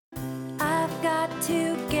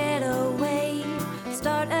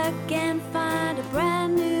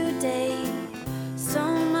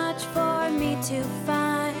to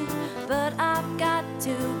find, but I've got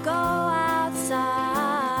to go outside.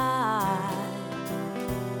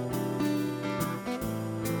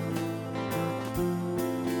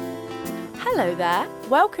 Hello there,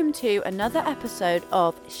 welcome to another episode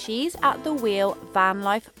of She's at the Wheel Van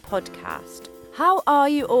Life podcast. How are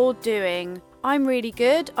you all doing? I'm really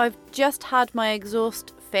good. I've just had my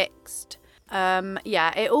exhaust fixed.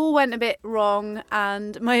 It all went a bit wrong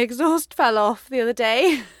and my exhaust fell off the other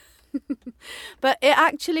day. But it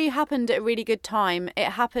actually happened at a really good time.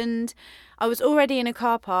 I was already in a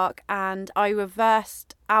car park and I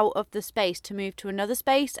reversed out of the space to move to another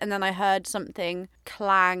space, and then I heard something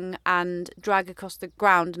clang and drag across the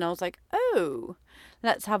ground, and I was like, oh,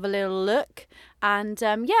 let's have a little look. And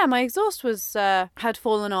my exhaust had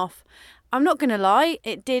fallen off. I'm not going to lie,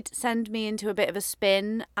 it did send me into a bit of a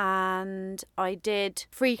spin and I did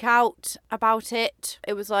freak out about it.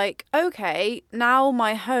 It was like, okay, now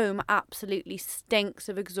my home absolutely stinks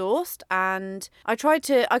of exhaust, and I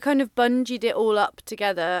kind of bungeed it all up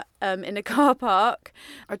together in a car park.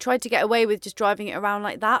 I tried to get away with just driving it around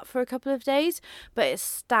like that for a couple of days, but it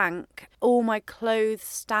stank. All my clothes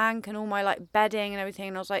stank and all my bedding and everything,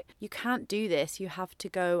 and I was like, you can't do this, you have to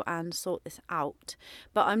go and sort this out.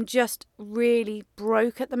 But I'm just really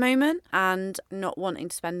broke at the moment and not wanting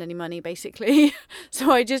to spend any money basically.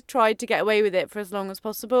 So I just tried to get away with it for as long as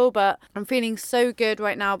possible, but I'm feeling so good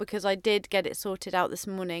right now because I did get it sorted out this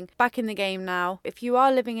morning. Back in the game now. If you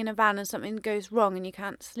are living in a van and something goes wrong and you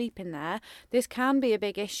can't sleep in there, this can be a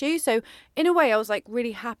big issue. So in a way I was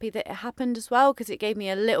really happy that it happened as well, because it gave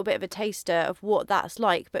me a little bit of a taster of what that's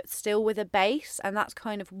like, but still with a base, and that's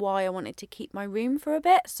kind of why I wanted to keep my room for a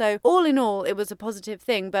bit. So all in all it was a positive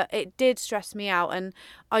thing, but it did stress me out and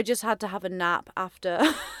I just had to have a nap after.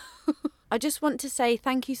 I just want to say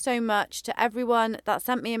thank you so much to everyone that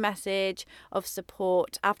sent me a message of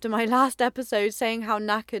support after my last episode saying how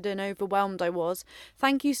knackered and overwhelmed I was.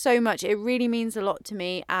 Thank you so much. It really means a lot to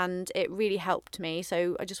me and it really helped me.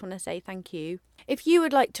 So I just want to say thank you. If you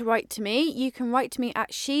would like to write to me, you can write to me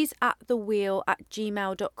at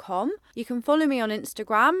she'satthewheel@gmail.com. You can follow me on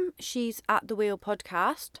Instagram, She's at the Wheel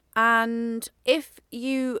Podcast. And if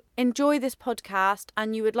you enjoy this podcast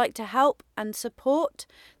and you would like to help and support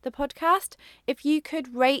the podcast, if you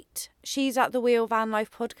could rate She's at the Wheel Van Life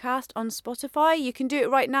podcast on Spotify, you can do it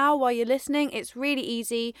right now while you're listening. It's really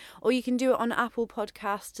easy, or you can do it on Apple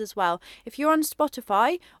Podcasts as well. If you're on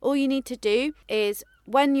Spotify, all you need to do is,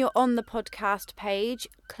 when you're on the podcast page,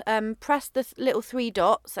 press the little 3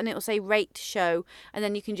 dots and it will say rate show, and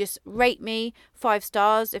then you can just rate me 5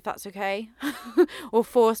 stars if that's okay, or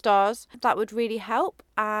 4 stars. That would really help.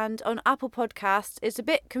 And on Apple Podcasts, it's a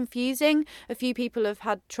bit confusing. A few people have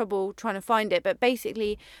had trouble trying to find it, but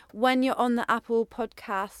basically when you're on the Apple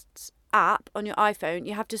Podcasts app on your iPhone,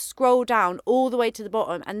 you have to scroll down all the way to the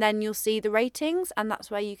bottom and then you'll see the ratings, and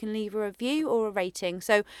that's where you can leave a review or a rating.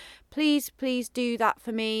 So please do that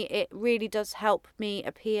for me. It really does help me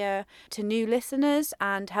appear to new listeners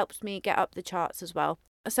and helps me get up the charts as well.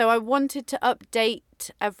 So I wanted to update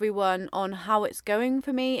everyone on how it's going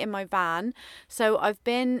for me in my van. So I've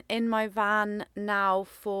been in my van now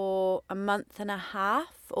for a month and a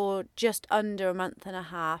half, or just under a month and a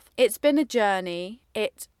half. It's been a journey.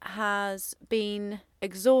 It has been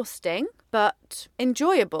exhausting but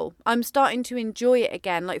enjoyable. I'm starting to enjoy it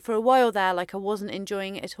again. For a while there, I wasn't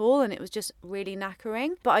enjoying it at all and it was just really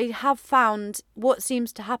knackering. But I have found what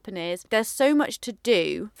seems to happen is there's so much to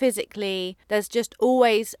do physically. There's just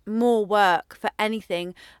always more work for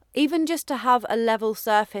anything. Even just to have a level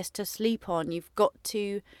surface to sleep on, you've got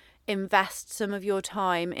to invest some of your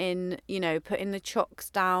time in, putting the chocks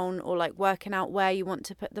down or working out where you want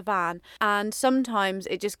to put the van. And sometimes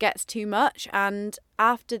it just gets too much. And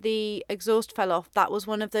after the exhaust fell off, that was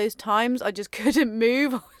one of those times I just couldn't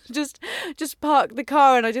move. just parked the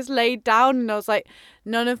car and I just laid down and I was like,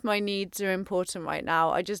 none of my needs are important right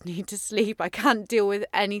now. I just need to sleep. I can't deal with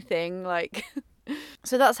anything.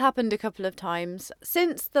 So that's happened a couple of times.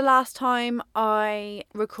 Since the last time I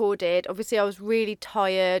recorded, obviously I was really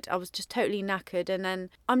tired. I was just totally knackered, and then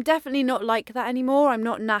I'm definitely not like that anymore. I'm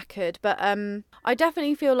not knackered, but I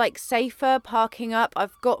definitely feel safer parking up.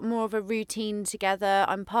 I've got more of a routine together.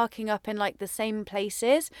 I'm parking up in the same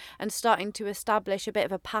places and starting to establish a bit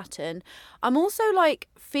of a pattern. I'm also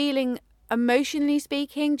feeling, emotionally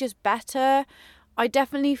speaking, just better. I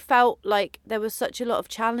definitely felt like there was such a lot of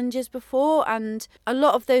challenges before, and a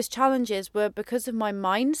lot of those challenges were because of my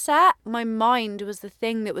mindset. My mind was the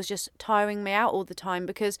thing that was just tiring me out all the time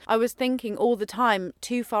because I was thinking all the time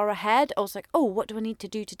too far ahead. I was like, oh, what do I need to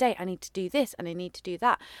do today? I need to do this and I need to do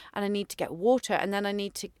that and I need to get water and then I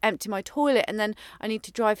need to empty my toilet and then I need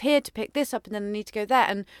to drive here to pick this up and then I need to go there.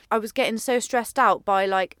 And I was getting so stressed out by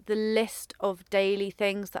like the list of daily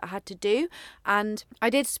things that I had to do. And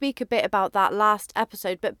I did speak a bit about that last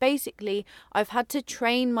episode, but basically I've had to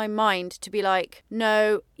train my mind to be like,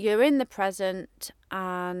 no, you're in the present,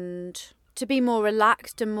 and to be more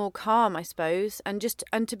relaxed and more calm, I suppose, and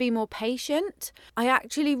to be more patient. I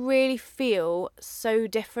actually really feel so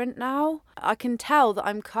different now. I can tell that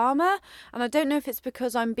I'm calmer, and I don't know if it's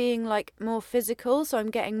because I'm being like more physical, so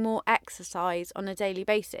I'm getting more exercise on a daily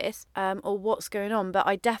basis, or what's going on, but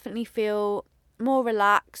I definitely feel more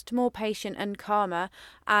relaxed, more patient and calmer,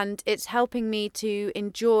 and it's helping me to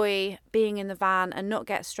enjoy being in the van and not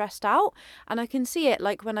get stressed out. And I can see it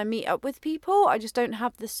like when I meet up with people, I just don't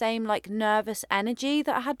have the same like nervous energy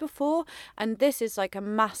that I had before, and this is like a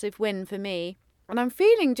massive win for me. And I'm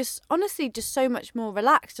feeling just honestly just so much more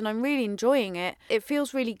relaxed and I'm really enjoying it. It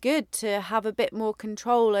feels really good to have a bit more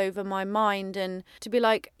control over my mind and to be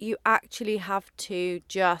like, you actually have to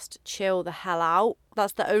just chill the hell out.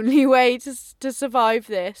 That's the only way to survive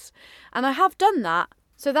this. And I have done that.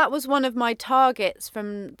 So that was one of my targets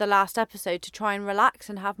from the last episode, to try and relax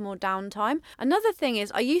and have more downtime. Another thing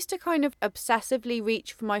is I used to kind of obsessively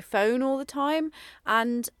reach for my phone all the time,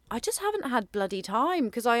 and I just haven't had bloody time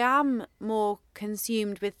because I am more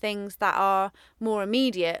consumed with things that are more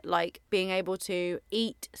immediate, like being able to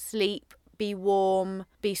eat, sleep, be warm,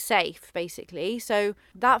 be safe, basically. So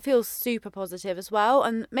that feels super positive as well.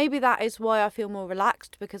 And maybe that is why I feel more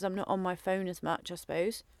relaxed, because I'm not on my phone as much, I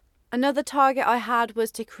suppose. Another target I had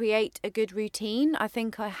was to create a good routine. I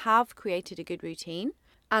think I have created a good routine.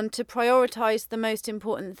 And to prioritise the most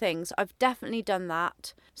important things. I've definitely done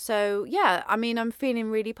that. So yeah, I mean, I'm feeling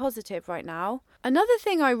really positive right now. Another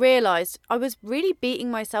thing I realised, I was really beating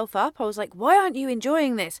myself up. I was like, why aren't you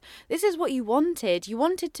enjoying this? This is what you wanted. You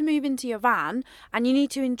wanted to move into your van and you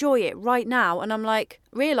need to enjoy it right now. And I'm like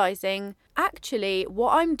realising, actually,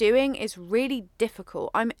 what I'm doing is really difficult.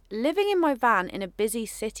 I'm living in my van in a busy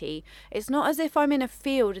city. It's not as if I'm in a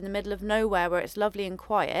field in the middle of nowhere where it's lovely and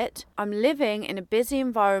quiet. I'm living in a busy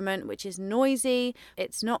environment which is noisy.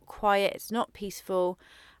 It's not quiet. It's not peaceful.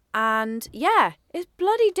 And yeah, it's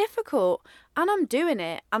bloody difficult. And I'm doing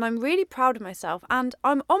it. And I'm really proud of myself. And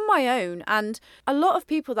I'm on my own. And a lot of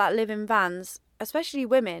people that live in vans, especially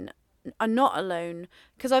women, are not alone,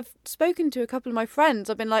 because I've spoken to a couple of my friends.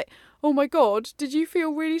 I've been like, oh my god, did you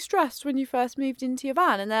feel really stressed when you first moved into your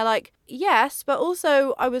van? And they're like, yes, but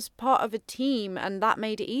also I was part of a team and that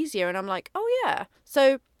made it easier. And I'm like, oh yeah.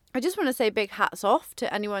 So I just want to say big hats off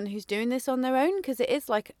to anyone who's doing this on their own, because it is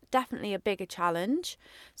like definitely a bigger challenge.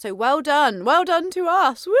 So well done to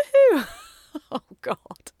us. Woohoo. Oh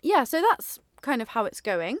god. Yeah, so that's kind of how it's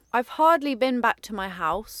going. I've hardly been back to my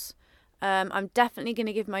house. I'm definitely going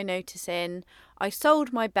to give my notice in. I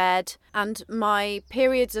sold my bed, and my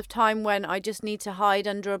periods of time when I just need to hide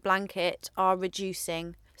under a blanket are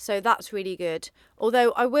reducing. So that's really good.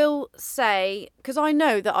 Although I will say, because I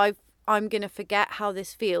know that I'm going to forget how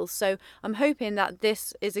this feels. So I'm hoping that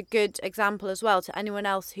this is a good example as well to anyone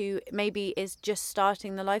else who maybe is just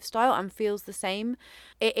starting the lifestyle and feels the same.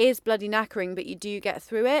 It is bloody knackering, but you do get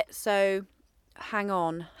through it. So hang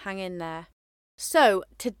in there. So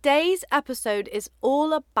today's episode is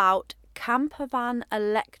all about Campervan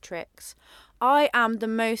Electrics. I am the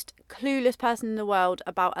most clueless person in the world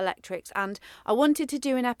about electrics, and I wanted to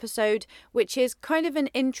do an episode which is kind of an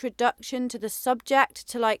introduction to the subject,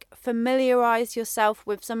 to like familiarise yourself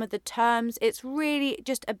with some of the terms. It's really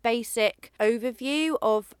just a basic overview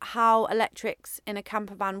of how electrics in a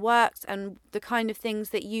campervan works and the kind of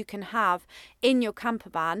things that you can have in your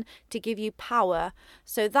campervan to give you power.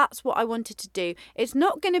 So that's what I wanted to do. It's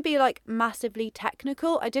not going to be like massively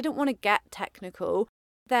technical. I didn't want to get technical.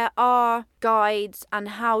 There are guides and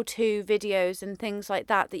how-to videos and things like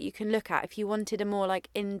that you can look at if you wanted a more like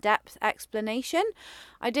in-depth explanation.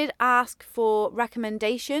 I did ask for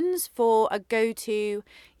recommendations for a go-to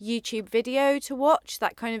YouTube video to watch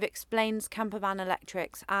that kind of explains Campervan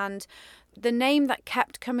Electrics, and the name that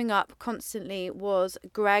kept coming up constantly was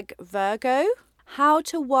Greg Virgo. How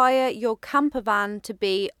to wire your campervan to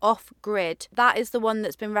be off-grid. That is the one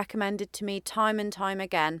that's been recommended to me time and time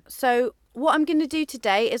again. So what I'm going to do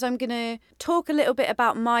today is I'm going to talk a little bit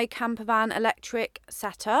about my Campervan Electric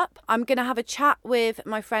setup. I'm going to have a chat with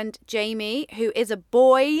my friend Jamie, who is a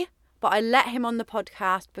boy but I let him on the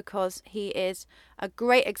podcast because he is a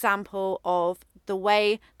great example of the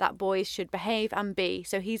way that boys should behave and be.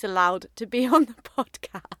 So he's allowed to be on the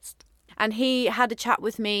podcast. And he had a chat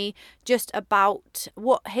with me just about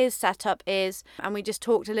what his setup is. And we just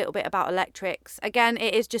talked a little bit about electrics. Again,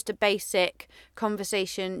 it is just a basic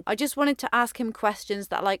conversation. I just wanted to ask him questions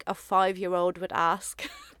that like a 5-year-old would ask,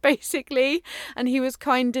 basically. And he was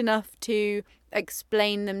kind enough to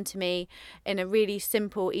explain them to me in a really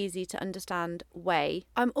simple, easy to understand way.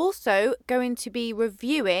 I'm also going to be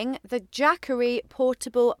reviewing the Jackery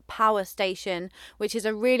portable power station, which is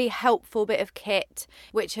a really helpful bit of kit,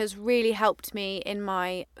 which has really helped me in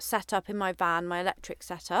my setup in my van, my electric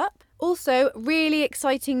setup. Also, really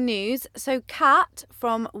exciting news. So Kat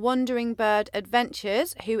from Wandering Bird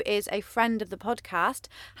Adventures, who is a friend of the podcast,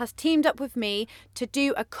 has teamed up with me to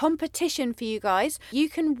do a competition for you guys. You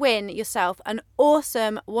can win yourself an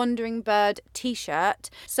awesome Wandering Bird t-shirt.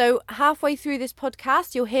 So halfway through this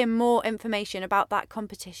podcast, you'll hear more information about that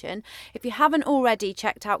competition. If you haven't already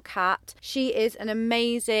checked out Kat, she is an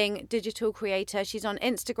amazing digital creator. She's on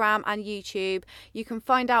Instagram and YouTube. You can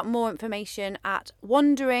find out more information at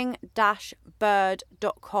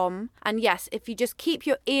wandering-bird.com. And yes, if you just keep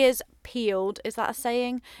your ears peeled, is that a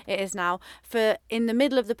saying? It is now. For in the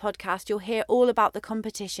middle of the podcast, you'll hear all about the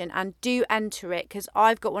competition, and do enter it because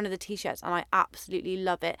I've got one of the t-shirts and I absolutely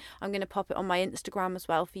love it. I'm going to pop it on my Instagram as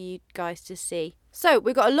well for you guys to see. So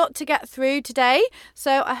we've got a lot to get through today,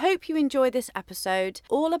 so I hope you enjoy this episode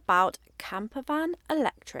all about Campervan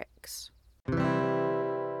Electrics.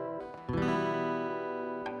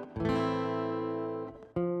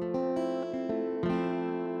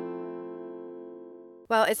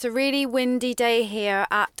 Well, it's a really windy day here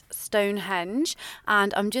at Stonehenge,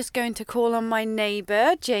 and I'm just going to call on my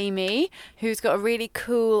neighbour, Jamie, who's got a really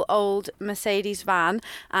cool old Mercedes van,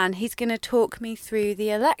 and he's going to talk me through the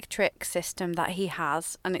electric system that he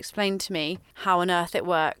has and explain to me how on earth it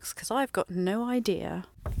works, because I've got no idea.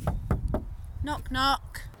 Knock,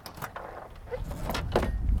 knock.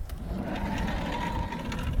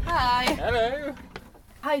 Hi. Hello.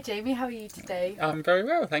 Hi Jamie, how are you today? I'm very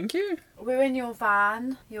well, thank you. We're in your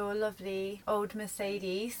van, your lovely old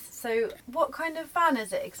Mercedes. So what kind of van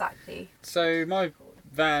is it exactly? So my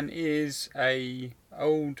van is a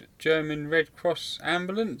old German Red Cross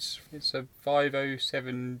ambulance. It's a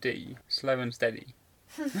 507D, slow and steady.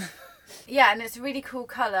 Yeah, and it's a really cool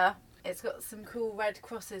colour. It's got some cool red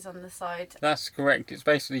crosses on the side. That's correct. It's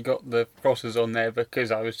basically got the crosses on there because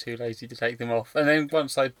I was too lazy to take them off. And then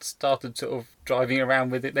once I started sort of driving around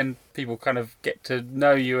with it, then people kind of get to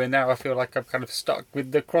know you, and now I feel like I'm kind of stuck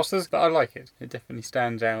with the crosses. But I like it. It definitely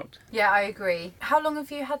stands out. Yeah, I agree. How long have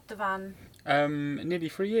you had the van? Nearly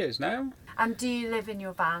 3 years now. And do you live in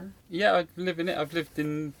your van? Yeah, I live in it. I've lived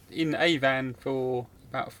in a van for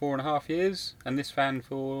about 4.5 years, and this van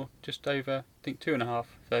for just over, I think, 2.5 of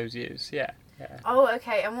those years. Yeah. Oh,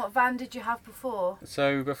 okay. And what van did you have before?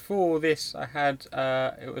 So before this, I had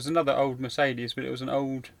it was another old Mercedes, but it was an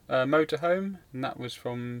old motorhome, and that was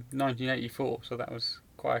from 1984. So that was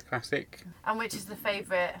quite a classic. And which is the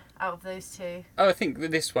favourite out of those two? Oh, I think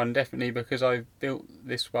that this one definitely, because I built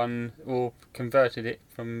this one or converted it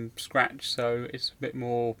from scratch, so it's a bit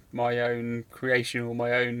more my own creation or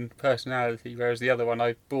my own personality, whereas the other one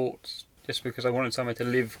I bought just because I wanted somewhere to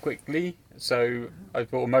live quickly. So I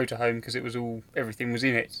bought a motorhome because everything was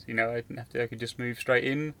in it. You know, I could just move straight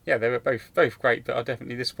in. Yeah, they were both great, but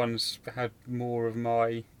this one's had more of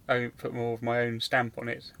my own stamp on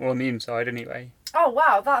it, or on the inside anyway. Oh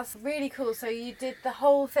wow, that's really cool. So you did the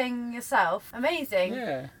whole thing yourself. Amazing.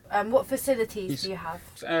 Yeah. What facilities do you have?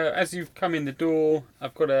 As you've come in the door,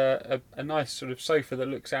 I've got a nice sort of sofa that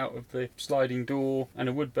looks out of the sliding door, and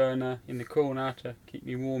a wood burner in the corner to keep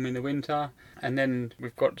me warm in the winter. And then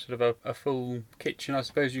we've got sort of a full kitchen, I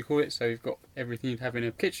suppose you call it. So you've got everything you'd have in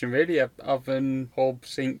a kitchen really: a oven, hob,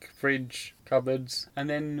 sink, fridge, cupboards. And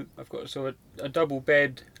then I've got sort of a double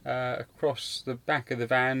bed across the back of the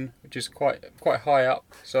van, which is quite high up.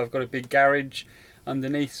 So I've got a big garage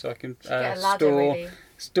underneath, so I can get a ladder, really. I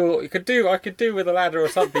could do with a ladder or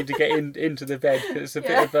something to get into the bed, because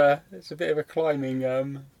it's a bit of a climbing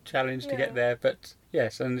challenge to get there. But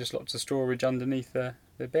yes, and just lots of storage underneath the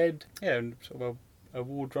bed. Yeah, and sort of a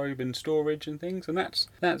wardrobe and storage and things, and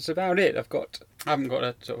that's about it. I haven't got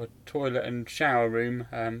a sort of a toilet and shower room.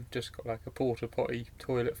 Just got like a porta potty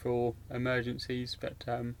toilet for emergencies, but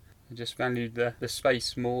I just valued the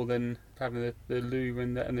space more than having the loo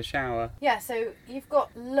and the shower. Yeah, so you've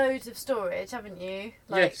got loads of storage, haven't you?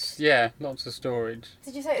 Yes, yeah, lots of storage.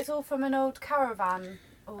 Did you say it's all from an old caravan?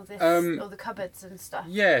 all the cupboards and stuff?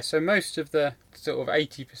 Yeah, so most of the sort of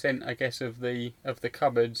 80%, I guess, of the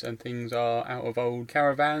cupboards and things are out of old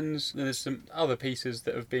caravans. There's some other pieces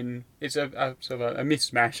that have been. It's a sort of a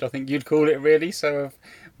mismatch, I think you'd call it, really. So of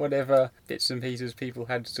whatever bits and pieces people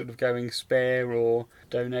had sort of going spare or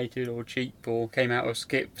donated or cheap or came out of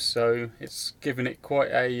skips. So it's given it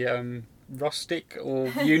quite a rustic or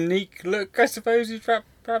unique look, I suppose you'd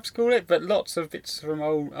perhaps call it, but lots of bits from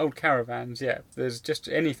old caravans. Yeah, there's just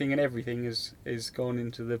anything and everything is gone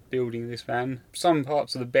into the building of this van. Some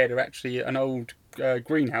parts of the bed are actually an old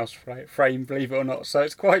greenhouse frame, believe it or not, so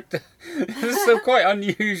it's quite there's some quite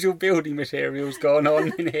unusual building materials going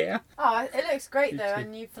on in here. Oh, it looks great though,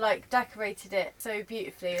 and you've like decorated it so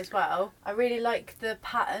beautifully as well. I really like the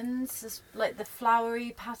patterns, like the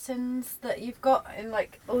flowery patterns that you've got in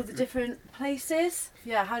like all the different places.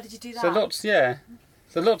 Yeah, how did you do that?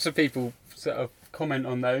 So lots of people sort of comment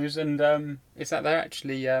on those, and it's that they're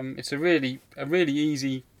actually it's a really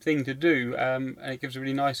easy thing to do, and it gives a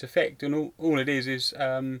really nice effect. And all it is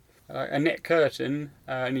a net curtain,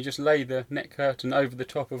 and you just lay the net curtain over the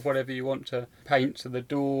top of whatever you want to paint, so the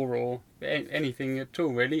door or anything at all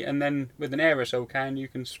really. And then with an aerosol can, you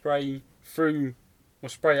can spray through or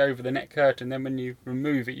spray over the net curtain. Then when you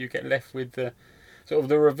remove it, you get left with the sort of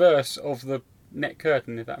the reverse of the net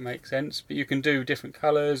curtain, if that makes sense. But you can do different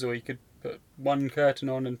colours, or you could put one curtain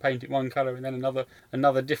on and paint it one colour and then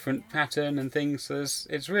another different pattern and things. So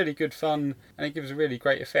it's really good fun, and it gives a really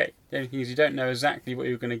great effect. The only thing is you don't know exactly what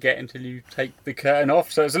you're going to get until you take the curtain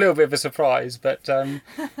off, so it's a little bit of a surprise. But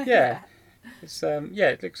yeah, it's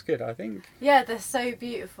it looks good, I think. Yeah, they're so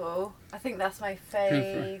beautiful. I think that's my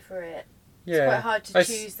favourite. It's quite hard to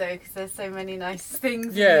choose though, because there's so many nice things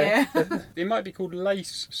in here. It might be called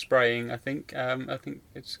lace spraying, I think. I think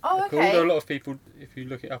it's called. Okay. A lot of people, if you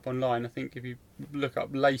look it up online, I think if you look up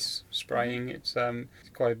lace spraying, it's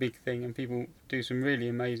quite a big thing, and people do some really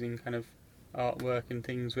amazing kind of artwork and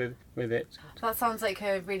things with it. That sounds like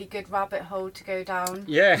a really good rabbit hole to go down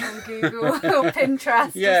on Google or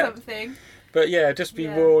Pinterest or something. But yeah, just be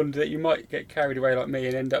warned that you might get carried away like me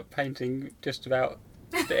and end up painting just about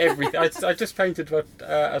everything. I just painted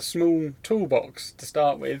a small toolbox to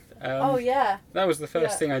start with. That was the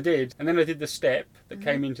first thing I did, and then I did the step that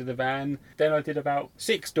came into the van. Then I did about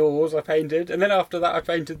 6 doors I painted, and then after that I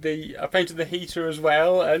painted the heater as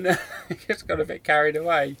well, and just got a bit carried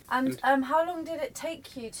away. And how long did it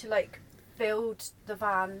take you to like build the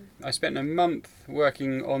van? I spent a month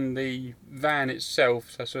working on the van itself,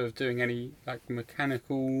 so sort of doing any like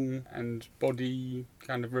mechanical and body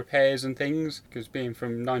kind of repairs and things, because being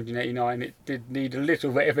from 1989 it did need a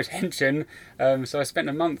little bit of attention. So I spent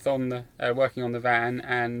a month on the working on the van,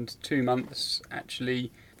 and 2 months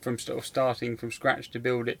actually from sort of starting from scratch to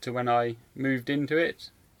build it to when I moved into it.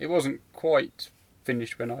 It wasn't quite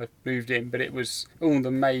finished when I moved in, but it was all the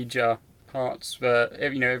major parts for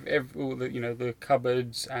all the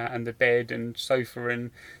cupboards and the bed and sofa and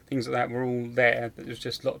things like that were all there, but there was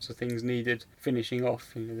just lots of things needed finishing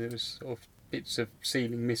off. There was sort of bits of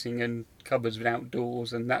ceiling missing and cupboards without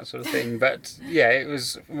doors and that sort of thing. But yeah, it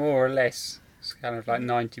was more or less kind of like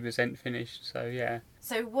 90% finished. So yeah.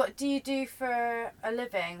 So what do you do for a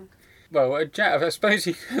living? Well, I suppose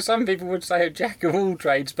some people would say a jack of all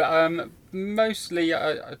trades, but mostly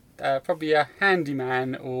probably a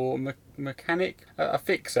handyman or mechanic, a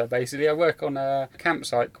fixer basically. I work on a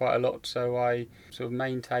campsite quite a lot, so I sort of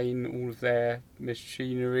maintain all of their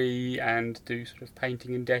machinery and do sort of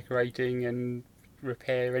painting and decorating and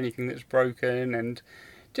repair anything that's broken and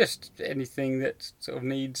just anything that sort of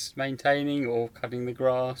needs maintaining, or cutting the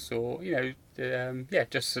grass, or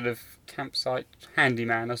just sort of campsite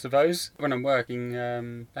handyman, I suppose. When I'm working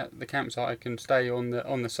at the campsite, I can stay on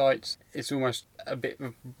the sites. It's almost a bit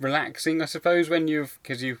relaxing, I suppose,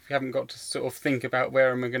 because you haven't got to sort of think about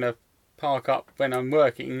where am I going to park up when I'm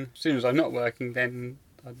working. As soon as I'm not working, then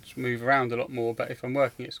I just move around a lot more. But if I'm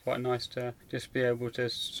working, it's quite nice to just be able to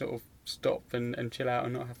sort of stop and chill out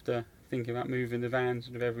and not have to think about moving the van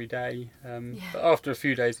sort of every day. But after a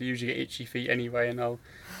few days I usually get itchy feet anyway, and I'll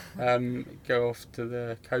go off to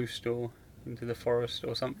the coast or into the forest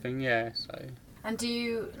or something. And do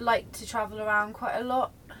you like to travel around quite a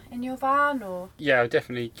lot in your van, or? Yeah, I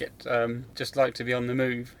definitely get just like to be on the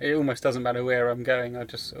move. It almost doesn't matter where I'm going. I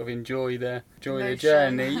just sort of enjoy the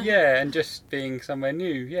journey. And just being somewhere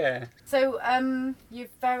new. So you've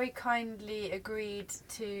very kindly agreed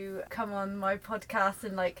to come on my podcast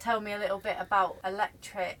and like tell me a little bit about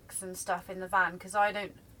electrics and stuff in the van, because I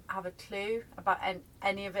don't have a clue about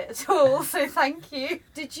any of it at all, so thank you.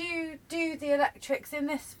 Did you do the electrics in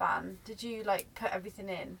this van? Did you like put everything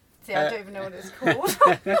in? See, I don't even know what it's called.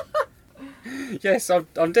 Yes,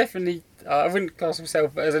 I'm definitely. I wouldn't class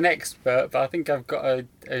myself as an expert, but I think I've got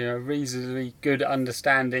a reasonably good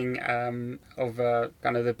understanding of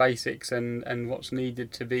kind of the basics and what's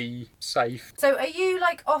needed to be safe. So are you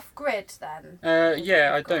like off grid then?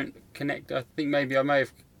 Yeah, I don't connect. I think maybe I may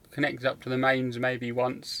have connected up to the mains maybe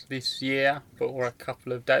once this year for a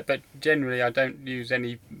couple of days, but generally I don't use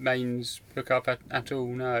any mains hookup at all.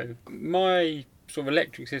 No, my sort of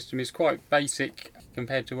electric system is quite basic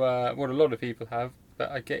compared to what a lot of people have.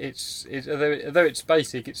 But I get it's although it's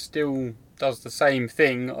basic, it still does the same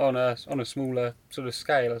thing on a smaller sort of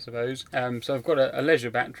scale, I suppose. So I've got a leisure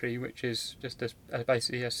battery, which is just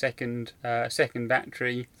basically a second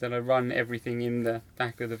battery that I run everything in the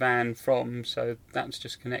back of the van from. So that's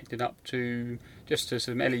just connected up to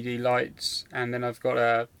some LED lights, and then I've got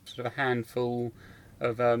a sort of a handful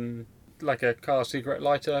of like a car cigarette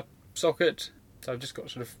lighter socket. So I've just got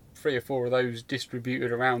sort of 3 or 4 of those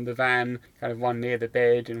distributed around the van, kind of one near the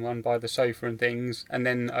bed and one by the sofa and things. And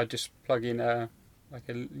then I just plug in a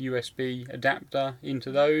USB adapter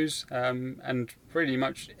into those, and pretty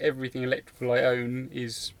much everything electrical I own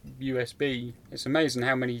is USB. It's amazing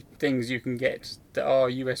how many things you can get that are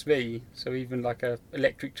USB. So even like a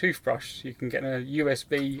electric toothbrush, you can get a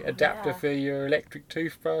USB adapter for your electric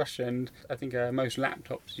toothbrush, and I think most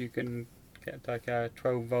laptops you can get like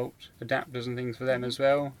 12 volt adapters and things for them as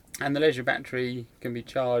well. And the leisure battery can be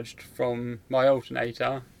charged from my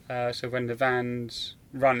alternator, so when the van's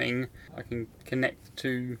running I can connect the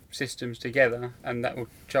 2 systems together and that will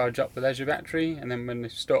charge up the leisure battery, and then when they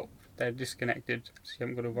stop they're disconnected, so you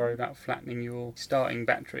haven't got to worry about flattening your starting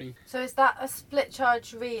battery. So is that a split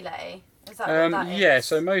charge relay? Is that what that is? Yeah,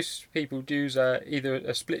 so most people use either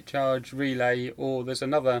a split charge relay, or there's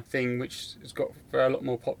another thing which has got a lot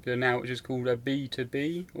more popular now, which is called a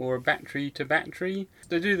B2B or a battery to battery.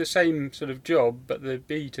 They do the same sort of job, but the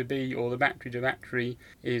B2B or the battery to battery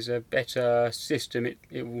is a better system.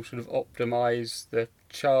 It will sort of optimise the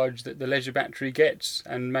charge that the leisure battery gets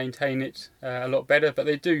and maintain it a lot better, but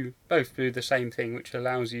they both do the same thing, which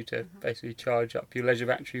allows you to basically charge up your leisure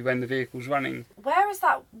battery when the vehicle's running. Where is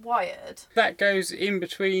that wired? That goes in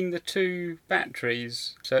between the 2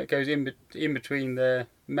 batteries, so it goes in between the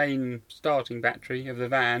main starting battery of the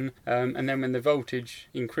van, and then when the voltage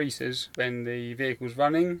increases when the vehicle's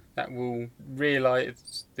running, that will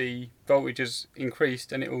realise the voltage has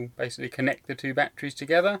increased and it will basically connect the 2 batteries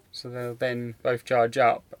together, so they'll then both charge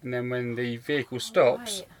up, and then when the vehicle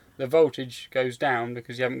stops, the voltage goes down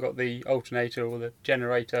because you haven't got the alternator or the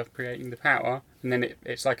generator creating the power, and then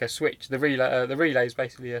it's like a switch. The relay is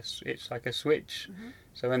basically it's like a switch.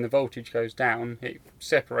 So when the voltage goes down, it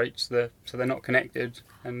separates so they're not connected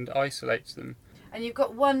and isolates them. And you've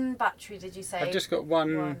got 1 battery, did you say? I've just got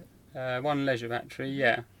one leisure battery,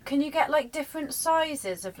 yeah. Can you get like different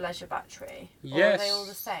sizes of leisure battery? Yes. Or are they all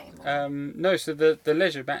the same? No, so the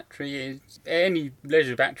leisure battery is... Any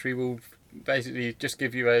leisure battery will basically just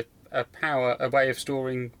give you a way of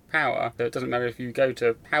storing power. So it doesn't matter if you go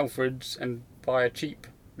to Halfords and buy a cheap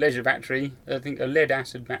leisure battery. I think a lead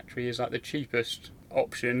acid battery is like the cheapest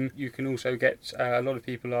option. You can also get a lot of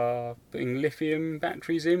people are putting lithium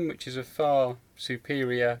batteries in, which is a far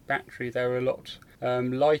superior battery. They're a lot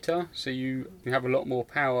lighter, so you have a lot more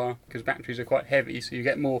power because batteries are quite heavy, so you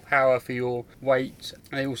get more power for your weight.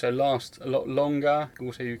 They also last a lot longer.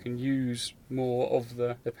 Also you can use more of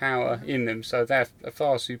the power in them, so they're a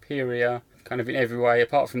far superior kind of in every way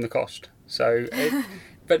apart from the cost. So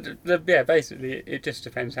basically it just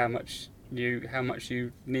depends how much you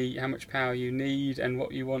need, how much power you need, and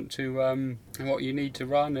what you want to and what you need to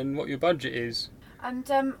run, and what your budget is. And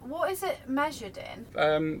what is it measured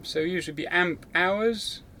in? So it usually be amp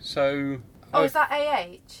hours. So is that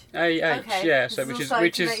AH? Okay. Yeah. So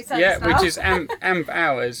which is amp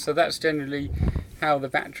hours. So that's generally how the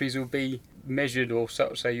batteries will be measured. Or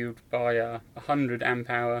so you'd buy a 100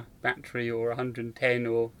 amp hour battery, or 110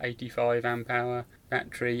 or 85 amp hour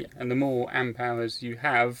battery, and the more amp hours you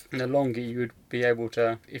have, the longer you would be able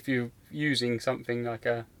to, if you're using something like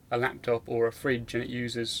a laptop or a fridge and it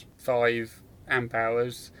uses 5 amp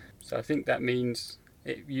hours, so I think that means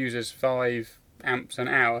it uses 5 amps an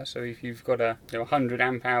hour. So if you've got a 100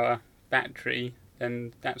 amp hour battery,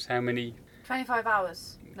 then that's how many 25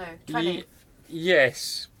 hours. No, 20.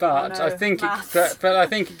 Yes, but I think I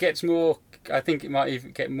think it gets more. I think it might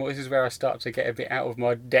even get more. This is where I start to get a bit out of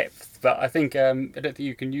my depth. But I think I don't think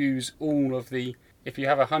you can use all of the. If you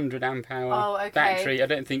have a 100 amp hour battery, I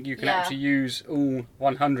don't think you can actually use all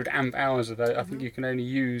 100 amp hours of those. I think you can only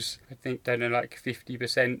use, like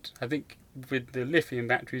 50%. I think with the lithium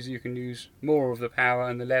batteries you can use more of the power,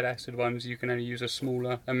 and the lead acid ones you can only use a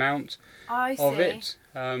smaller amount of it.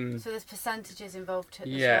 So there's percentages involved as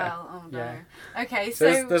Yeah, well. Oh no. yeah. Okay,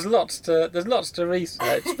 So there's lots to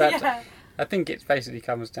research, but yeah. I think it basically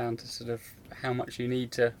comes down to sort of how much you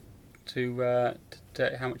need to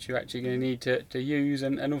how much you're actually going to need to use,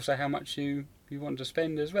 and also how much you want to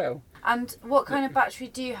spend as well. And what kind of battery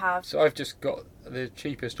do you have? So I've just got the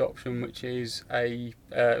cheapest option, which is it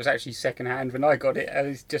was actually second hand when I got it.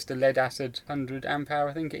 It's just a lead acid 100 amp hour,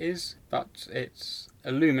 I think it is, but it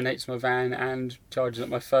illuminates my van and charges up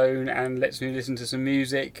my phone and lets me listen to some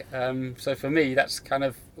music. So for me, that's kind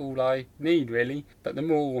of all I need really. But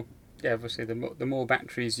obviously the more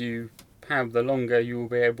batteries you have, the longer you will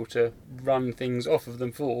be able to run things off of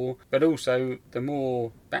them for, but also the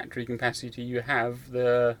more battery capacity you have,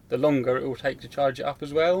 the longer it will take to charge it up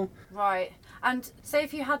as well. Right. And say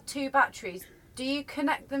if you had two batteries, do you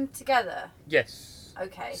connect them together? Yes.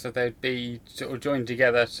 Okay. So they'd be sort of joined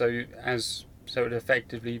together, so it would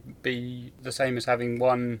effectively be the same as having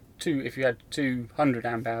if you had 200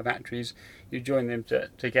 amp hour batteries, you join them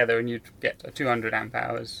together and you'd get a 200 amp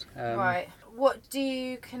hours. Right. What do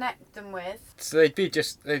you connect them with? So they'd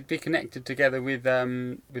be connected together with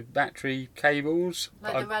battery cables.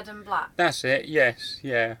 Like the red and black. That's it. Yes,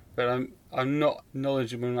 yeah. But I'm not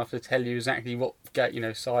knowledgeable enough to tell you exactly what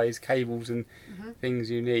size cables and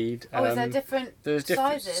things you need. Is there different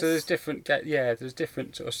sizes? So there's there's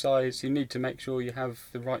different sort of size. You need to make sure you have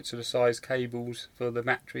the right sort of size cables for the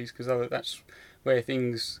batteries, because that's where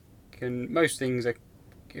most things are.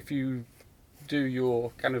 If you do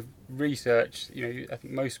your kind of research, I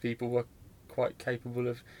think most people are quite capable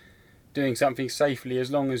of doing something safely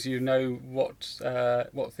as long as you know what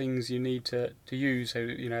things you need to use, so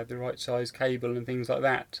the right size cable and things like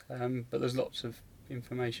that. But there's lots of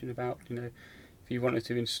information about if you wanted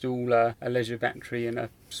to install a leisure battery in a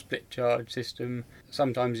split charge system,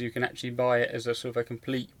 sometimes you can actually buy it as a sort of a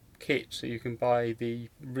complete kit. So you can buy the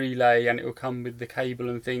relay and it will come with the cable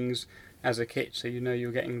and things as a kit, so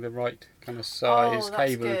you're getting the right kind of size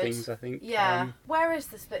cable and things, I think. Yeah. Where is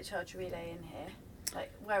the split charge relay in here?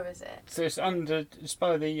 Like, where is it? So it's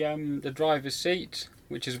by the driver's seat,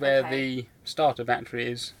 which is where the starter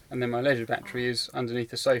battery is, and then my leisure battery is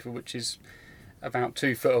underneath the sofa, which is about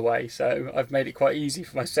 2 foot away. So I've made it quite easy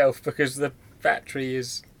for myself, because my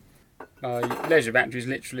leisure battery is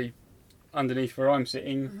literally underneath where I'm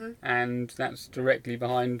sitting, and that's directly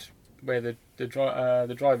behind where the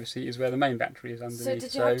driver's seat is, where the main battery is underneath. So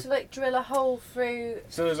did you have to drill a hole through?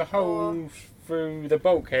 So there's a hole through the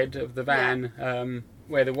bulkhead of the van,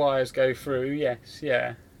 where the wires go through. Yes,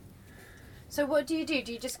 yeah. So what do? Do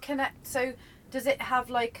you just connect? So does it have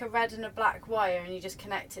like a red and a black wire, and you just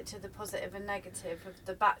connect it to the positive and negative of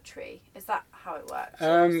the battery? Is that how it works?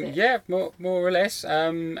 Yeah, more or less.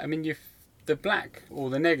 The black or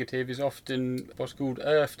the negative is often what's called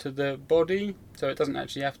earth to the body, so it doesn't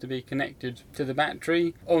actually have to be connected to the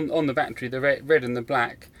battery. On the battery, the red and the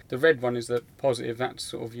black, the red one is the positive, that's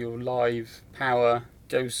sort of your live power,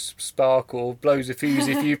 goes spark or blows a fuse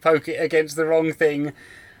if you poke it against the wrong thing.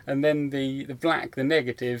 And then the black, the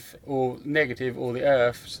negative or the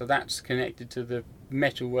earth, so that's connected to the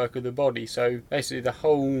metalwork of the body. So basically the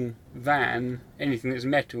whole van, anything that's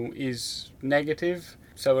metal, is negative.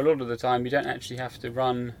 So a lot of the time you don't actually have to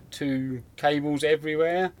run 2 cables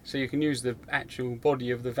everywhere, so you can use the actual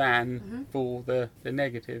body of the van for the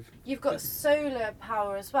negative. You've got solar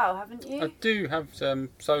power as well, haven't you? I do have some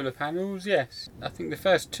solar panels, yes. I think the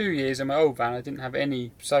first 2 years of my old van I didn't have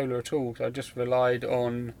any solar at all, so I just relied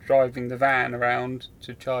on driving the van around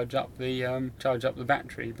to charge up the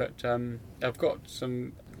battery. But I've got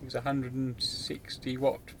some. It's a 160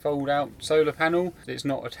 watt fold out solar panel. It's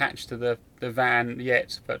not attached to the van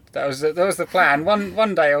yet, but that was the plan.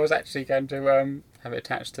 One day I was actually going to have it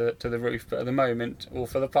attached to the roof, but at the moment, or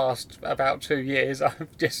for the past about 2 years,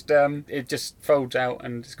 I've just it just folds out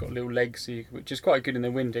and it's got little legs, which is quite good in the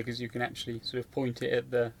winter because you can actually sort of point it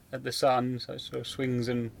at the sun, so it sort of swings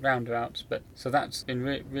and roundabouts. But so that's been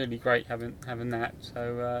really great having that.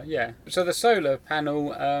 So yeah. So the solar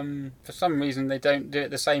panel, for some reason they don't do it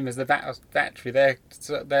the same as the battery.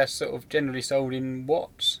 They're sort of generally sold in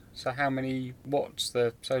watts. So how many watts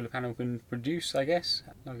the solar panel can produce, I guess.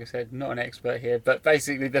 Like I said, not an expert here, but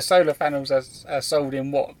basically the solar panels are sold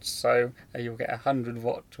in watts. So you'll get a 100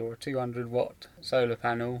 watt or a 200 watt solar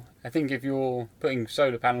panel. I think if you're putting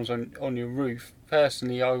solar panels on your roof,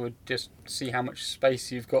 personally I would just see how much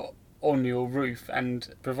space you've got on your roof,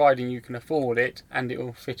 and providing you can afford it and it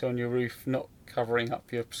will fit on your roof, not covering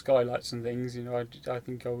up your skylights and things. You know, I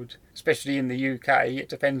think I would, especially in the UK. It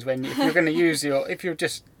depends when if you're going to use if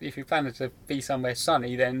you're planning to be somewhere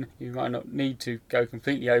sunny, then you might not need to go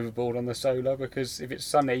completely overboard on the solar, because if it's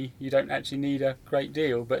sunny, you don't actually need a great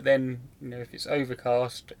deal. But then, you know, if it's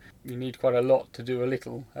overcast, you need quite a lot to do a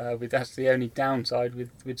little. That's the only downside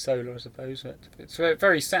with solar, I suppose. But it's a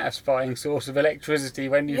very satisfying source of electricity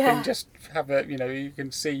when you can just have you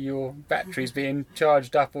can see your batteries being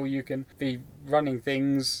charged up, or you can be running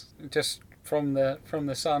things just from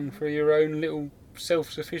the sun for your own little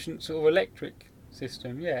self-sufficient sort of electric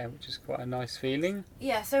system, which is quite a nice feeling.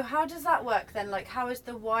 Yeah, so how does that work then? Like, how is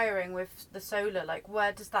the wiring with the solar? Like,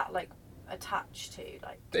 where does that attach to?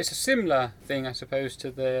 It's a similar thing, I suppose,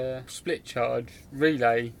 to the split charge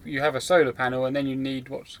relay. You have a solar panel, and then you need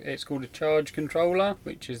it's called a charge controller,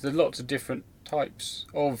 which is there's lots of different types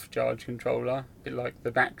of charge controller, a bit like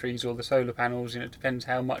the batteries or the solar panels. It depends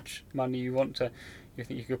how much money you want to. You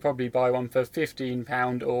think you could probably buy one for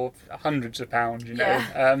 £15 or hundreds of pounds,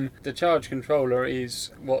 The charge controller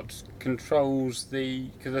is what controls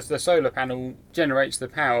because the solar panel generates the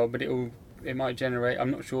power, but it might generate, I'm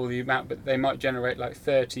not sure the amount, but they might generate like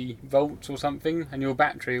 30 volts or something, and your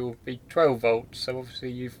battery will be 12 volts. So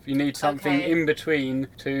obviously you need something in between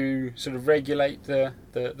to sort of regulate the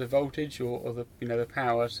voltage or the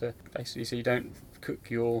power, so basically so you don't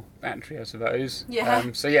cook your battery, I suppose.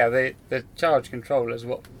 The charge controller is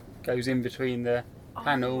what goes in between the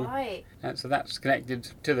panel, and so that's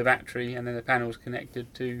connected to the battery, and then the panel's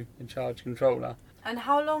connected to the charge controller. And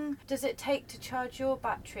how long does it take to charge your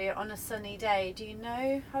battery on a sunny day? Do you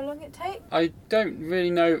know how long it takes? I don't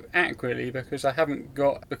really know accurately, because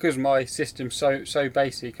because my system's so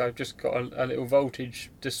basic. I've just got a little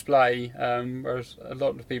voltage display, whereas a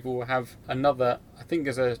lot of people will have another, I think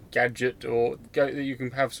there's a gadget that you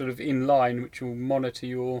can have sort of in line, which will monitor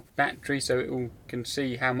your battery, so it can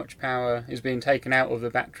see how much power is being taken out of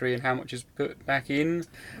the battery and how much is put back in.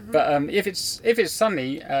 Mm-hmm. But if it's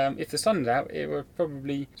sunny, if the sun's out, it will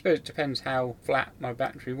probably, I suppose it depends how flat my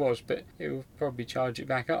battery was, but it will probably charge it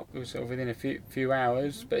back up sort of within a few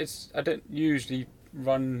hours. But I don't usually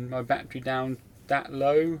run my battery down that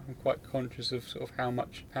low. I'm quite conscious of sort of how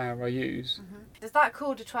much power I use. Mm-hmm. Is that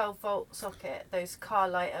called a 12-volt socket, those car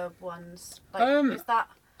lighter ones? Is that?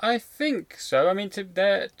 I think so. I mean, to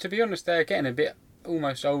be honest, they're getting a bit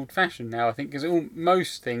almost old-fashioned now, I think, because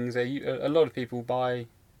most things, a lot of people buy,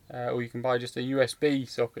 or you can buy just a USB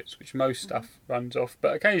sockets, which most stuff runs off.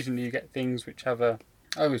 But occasionally you get things which have I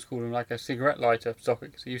always call them like a cigarette lighter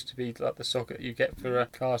socket, because it used to be like the socket you get for a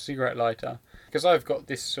car cigarette lighter. Because I've got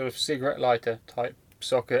this sort of cigarette lighter type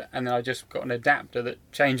socket, and then I just got an adapter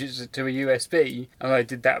that changes it to a USB, and I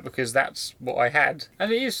did that because that's what I had,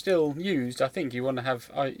 and it is still used. I think you want to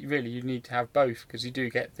have, you need to have both, because you do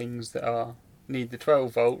get things that need the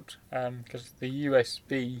 12 volt, because the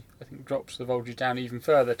USB I think drops the voltage down even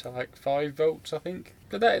further to like 5 volts, I think.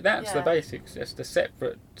 But that's the basics, just a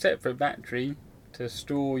separate battery to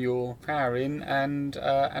store your power in, and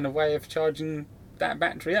a way of charging that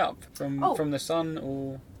battery up from the sun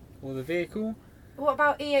or the vehicle. What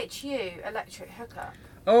about EHU, electric hookup?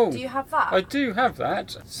 Oh, do you have that? I do have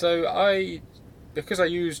that. So because I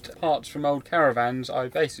used parts from old caravans, I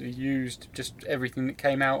basically used just everything that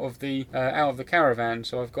came out of the caravan.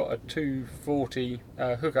 So I've got a 240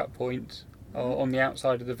 hookup point on the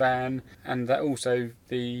outside of the van, and that also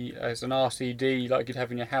as an RCD like you'd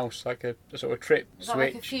have in your house, like a sort of trip switch. Is that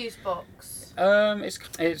like a fuse box?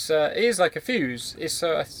 It is like a fuse. It's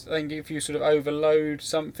I think if you sort of overload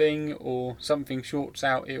something or something shorts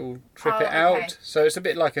out, it will trip it out. So it's a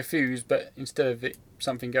bit like a fuse, but instead of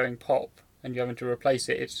something going pop and you having to replace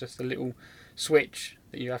it, it's just a little switch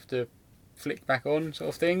that you have to flick back on, sort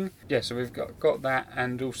of thing. Yeah, so we've got that,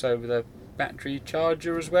 and also with a battery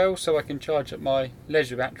charger as well, so I can charge up my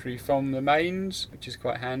leisure battery from the mains, which is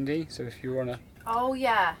quite handy. So if you're on a... Oh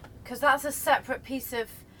yeah, because that's a separate piece of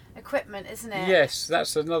equipment, isn't it? Yes,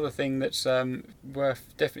 that's another thing that's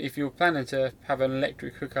worth definitely, if you're planning to have an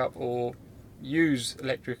electric hookup or use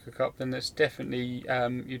electric hookup, then that's definitely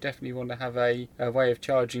you definitely want to have a way of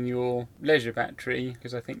charging your leisure battery,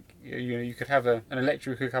 because I think you could have an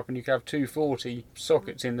electric hookup and you could have 240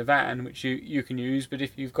 sockets in the van which you can use, but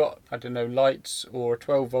if you've got, I don't know, lights or a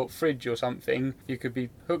 12-volt fridge or something, you could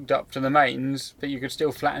be hooked up to the mains but you could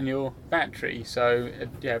still flatten your battery. So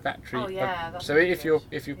battery. Oh yeah. So if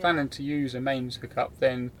you're planning to use a mains hookup,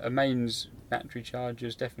 then a mains battery charger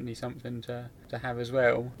is definitely something to have as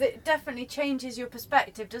well. It definitely changes your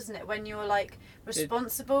perspective, doesn't it? When you're like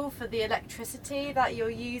responsible for the electricity that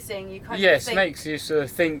you're using, you kind of think... makes you sort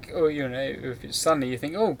of think, oh, you know, if it's sunny, you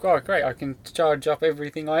think, oh god, great, I can charge up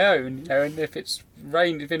everything I own, you know, and if it's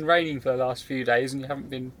been raining for the last few days and you haven't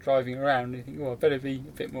been driving around, you think, oh, I better be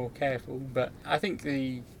a bit more careful. But I think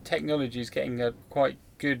the technology is getting quite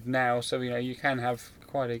good now, so you know you can have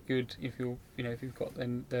quite a good, if you've got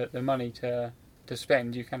the money to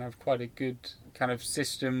spend, you can have quite a good kind of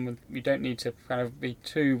system. You don't need to kind of be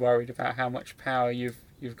too worried about how much power you've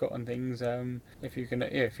got on things. If you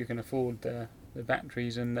can afford the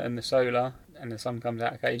batteries and the solar, and the sun comes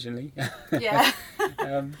out occasionally. Yeah.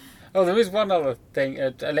 Oh, there is one other thing,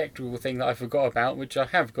 an electrical thing that I forgot about, which I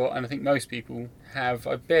have got, and I think most people have.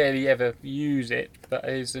 I barely ever use it, but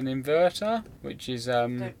is an inverter, which is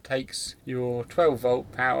takes your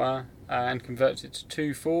 12-volt power and converts it to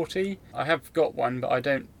 240. I have got one, but I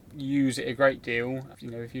don't use it a great deal.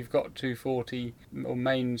 You know, if you've got 240 or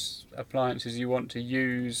mains appliances you want to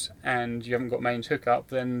use and you haven't got mains hookup,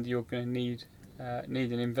 then you're going to need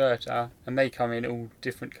an inverter, and they come in all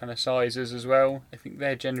different kind of sizes as well. I think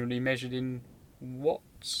they're generally measured in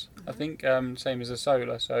watts. I think same as a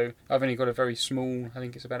solar. So I've only got a very small, I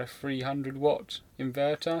think it's about a 300 watt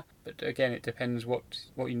inverter, but again it depends what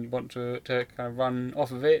you want to kind of run off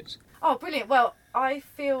of it. Oh, brilliant. Well, I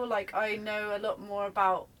feel like I know a lot more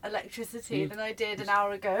about electricity than I did an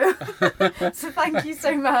hour ago. So thank you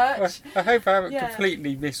so much. Well, I hope I haven't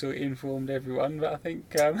completely misinformed everyone, but I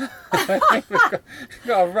think, I think we've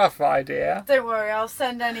got a rough idea. Don't worry, I'll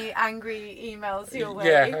send any angry emails your way.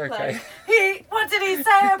 Yeah, okay. Like, what did he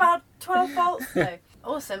say about 12 volts? No.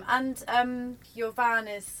 Awesome. And your van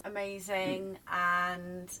is amazing,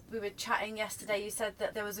 and we were chatting yesterday, you said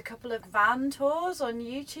that there was a couple of van tours on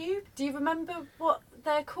YouTube. Do you remember what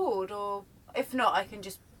they're called, or if not I can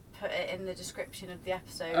just put it in the description of the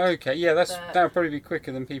episode? Okay, yeah, that'll probably be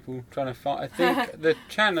quicker than people trying to find. I think the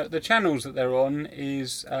channels that they're on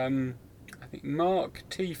is I think Mark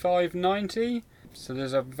T590. So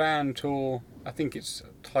there's a van tour, I think it's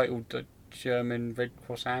titled German Red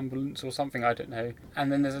Cross Ambulance or something, I don't know. And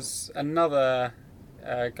then there's another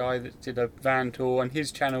guy that did a van tour, and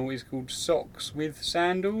his channel is called Socks with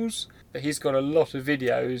Sandals, but he's got a lot of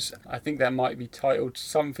videos. I think that might be titled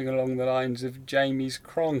something along the lines of Jamie's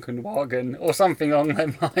Krankenwagen or something along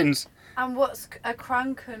those lines. And what's a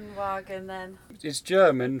Krankenwagen then? It's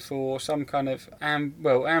German for some kind of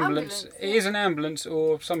ambulance. It is an ambulance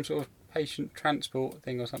or some sort of patient transport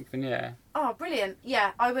thing or something, yeah. Oh, brilliant.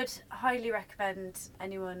 Yeah, I would highly recommend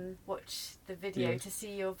anyone watch the video to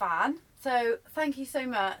see your van. So thank you so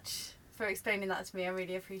much for explaining that to me. I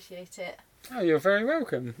really appreciate it. Oh, you're very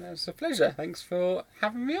welcome. That's a pleasure. Thanks for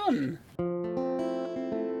having me on.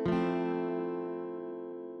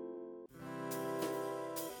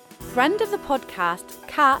 Friend of the podcast,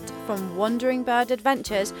 Kat from Wandering Bird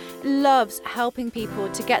Adventures, loves helping people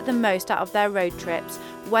to get the most out of their road trips,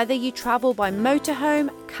 whether you travel by motorhome,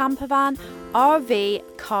 campervan,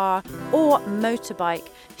 RV, car or motorbike.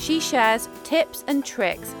 She shares tips and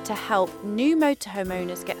tricks to help new motorhome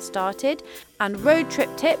owners get started and road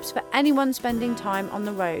trip tips for anyone spending time on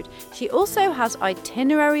the road. She also has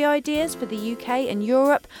itinerary ideas for the UK and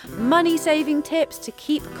Europe, money saving tips to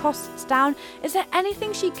keep costs down. Is there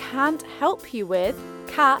anything she can't help you with?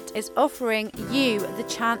 Kat is offering you the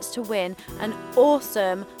chance to win an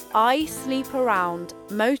awesome I Sleep Around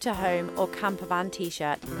motorhome or campervan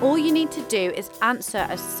t-shirt. All you need to do is answer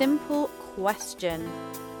a simple question.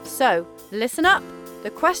 So, listen up. The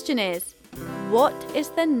question is, what is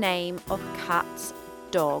the name of Kat's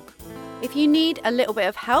dog? If you need a little bit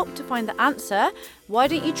of help to find the answer, why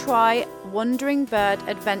don't you try Wandering Bird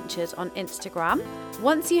Adventures on Instagram?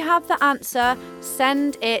 Once you have the answer,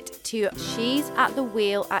 send it to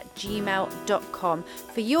she'satthewheel@gmail.com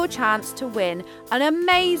for your chance to win an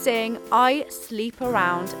amazing I Sleep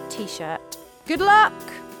Around t-shirt. Good luck!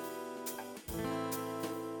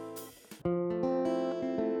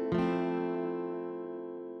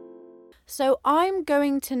 So I'm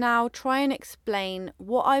going to now try and explain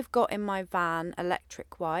what I've got in my van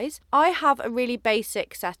electric-wise. I have a really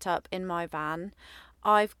basic setup in my van.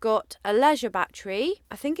 I've got a leisure battery.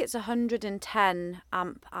 I think it's 110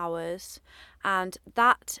 amp hours, and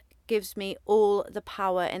that gives me all the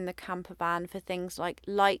power in the camper van for things like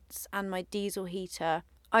lights and my diesel heater.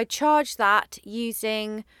 I charge that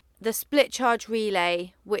using the split charge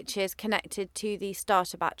relay, which is connected to the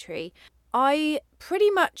starter battery. I pretty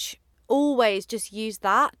much always just use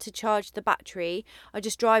that to charge the battery. I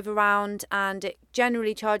just drive around and it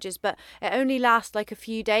generally charges, but it only lasts like a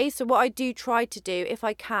few days. So what I do try to do, if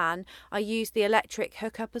I can, I use the electric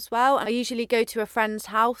hookup as well. I usually go to a friend's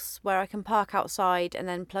house where I can park outside and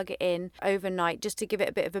then plug it in overnight just to give it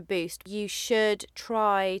a bit of a boost. You should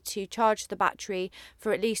try to charge the battery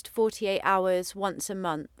for at least 48 hours once a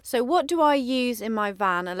month. So what do I use in my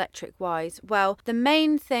van electric wise? Well, the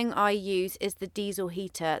main thing I use is the diesel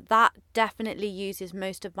heater. That definitely uses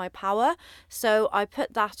most of my power. So I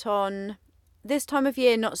put that on. This time of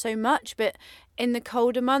year, not so much, but in the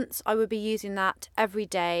colder months, I would be using that every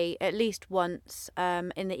day, at least once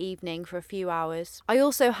in the evening for a few hours. I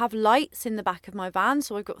also have lights in the back of my van,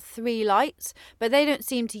 so I've got 3 lights, but they don't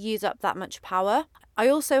seem to use up that much power. I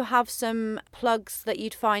also have some plugs that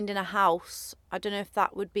you'd find in a house. I don't know if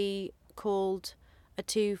that would be called a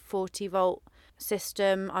 240 volt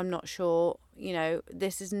system. I'm not sure. You know,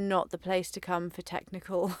 this is not the place to come for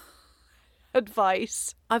technical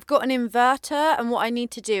advice. I've got an inverter, and what I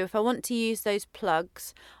need to do if I want to use those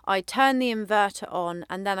plugs, I turn the inverter on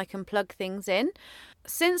and then I can plug things in.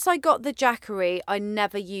 Since I got the Jackery, I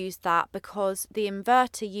never used that because the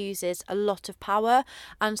inverter uses a lot of power,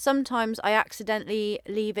 and sometimes I accidentally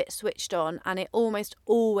leave it switched on and it almost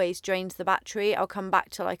always drains the battery. I'll come back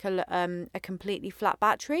to like a completely flat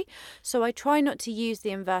battery. So I try not to use the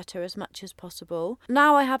inverter as much as possible.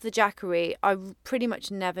 Now I have the Jackery, I pretty much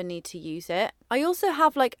never need to use it. I also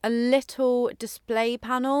have like a little display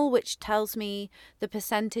panel which tells me the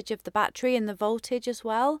percentage of the battery and the voltage as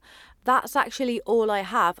well. That's actually all I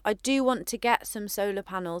have. I do want to get some solar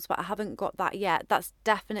panels, but I haven't got that yet. That's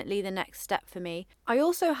definitely the next step for me. I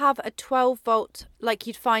also have a 12 volt, like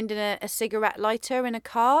you'd find in a cigarette lighter in a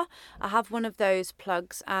car. I have one of those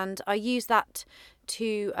plugs, and I use that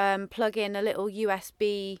to plug in a little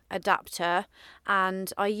USB adapter,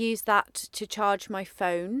 and I use that to charge my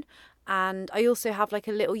phone. And I also have like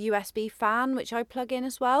a little USB fan which I plug in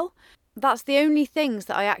as well. That's the only things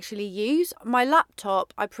that I actually use. My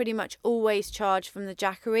laptop, I pretty much always charge from the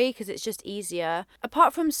Jackery because it's just easier.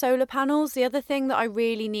 Apart from solar panels, the other thing that I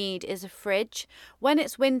really need is a fridge. When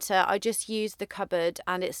it's winter, I just use the cupboard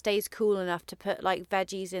and it stays cool enough to put like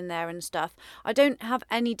veggies in there and stuff. I don't have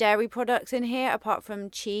any dairy products in here apart from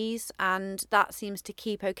cheese, and that seems to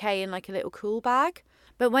keep okay in like a little cool bag.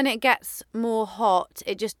 But when it gets more hot,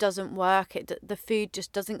 it just doesn't work. The food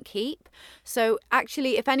just doesn't keep. So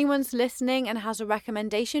actually, if anyone's listening and has a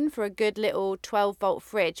recommendation for a good little 12 volt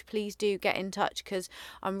fridge, please do get in touch because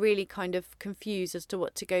I'm really kind of confused as to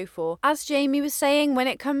what to go for. As Jamie was saying, when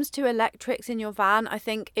it comes to electrics in your van, I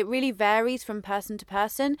think it really varies from person to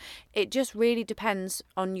person. It just really depends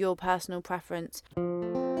on your personal preference.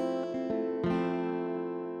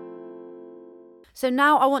 So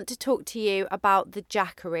now I want to talk to you about the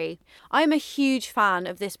Jackery. I'm a huge fan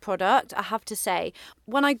of this product, I have to say.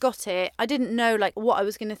 When I got it, I didn't know like what I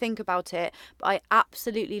was going to think about it, but I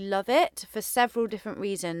absolutely love it for several different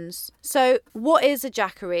reasons. So what is a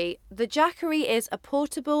Jackery? The Jackery is a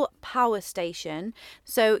portable power station,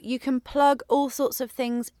 so you can plug all sorts of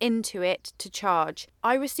things into it to charge.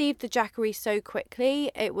 I received the Jackery so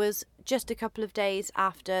quickly. It was just a couple of days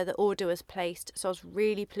after the order was placed, so I was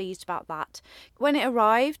really pleased about that. When it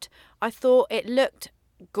arrived, I thought it looked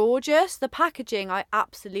gorgeous. The packaging I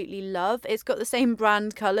absolutely love. It's got the same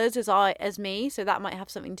brand colours as me, so that might have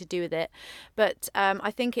something to do with it. But I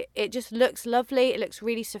think it just looks lovely. It looks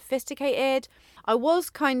really sophisticated. I was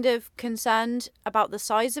kind of concerned about the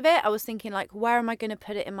size of it. I was thinking like, where am I going to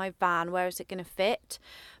put it in my van? Where is it going to fit?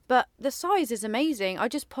 But the size is amazing. I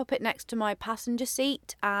just pop it next to my passenger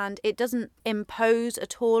seat and it doesn't impose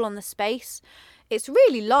at all on the space. It's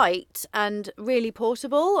really light and really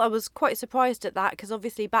portable. I was quite surprised at that because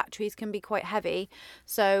obviously batteries can be quite heavy.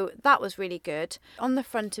 So that was really good. On the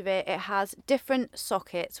front of it, it has different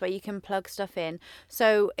sockets where you can plug stuff in.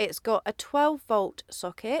 So it's got a 12 volt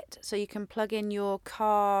socket, so you can plug in your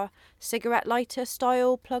car cigarette lighter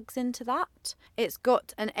style plugs into that. It's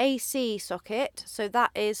got an AC socket, so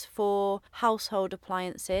that is for household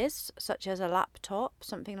appliances such as a laptop,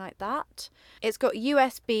 something like that. It's got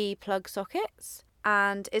USB plug sockets,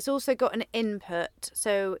 and it's also got an input,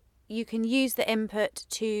 so you can use the input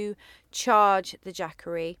to charge the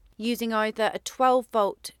Jackery using either a 12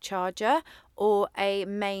 volt charger or a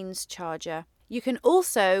mains charger. You can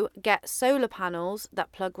also get solar panels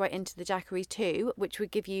that plug right into the Jackery too, which would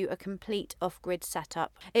give you a complete off-grid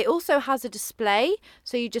setup. It also has a display,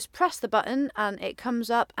 so you just press the button and it comes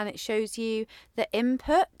up and it shows you the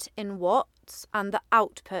input in watts and the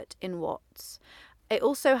output in watts. It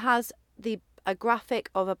also has the a graphic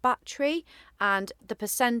of a battery and the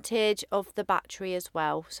percentage of the battery as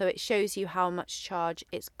well. So it shows you how much charge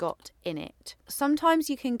it's got in it. Sometimes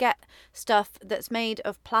you can get stuff that's made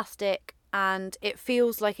of plastic and it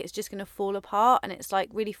feels like it's just going to fall apart and it's like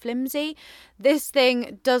really flimsy. This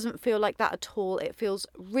thing doesn't feel like that at all. It feels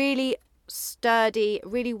really sturdy,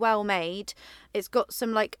 really well made. It's got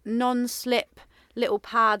some like non-slip little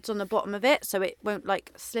pads on the bottom of it so it won't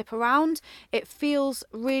like slip around. It feels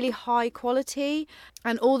really high quality,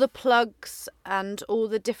 and all the plugs and all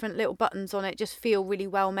the different little buttons on it just feel really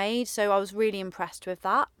well made, so I was really impressed with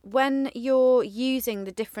that. When you're using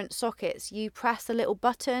the different sockets, you press a little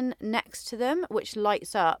button next to them which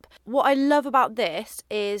lights up. What I love about this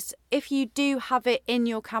is if you do have it in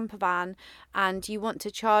your camper van and you want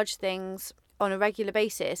to charge things on a regular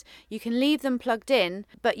basis, you can leave them plugged in,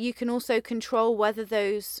 but you can also control whether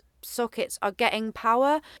those sockets are getting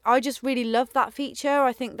power. I just really love that feature.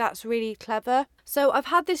 I think that's really clever. So I've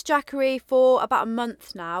had this Jackery for about a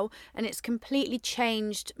month now, and it's completely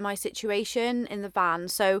changed my situation in the van.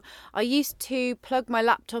 So I used to plug my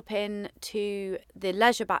laptop in to the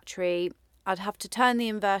leisure battery. I'd have to turn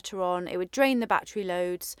the inverter on, it would drain the battery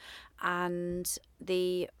loads, and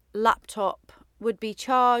the laptop would be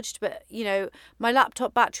charged, but you know, my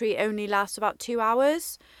laptop battery only lasts about 2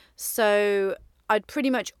 hours, so I'd pretty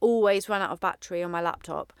much always run out of battery on my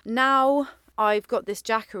laptop. Now I've got this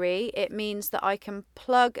Jackery, it means that I can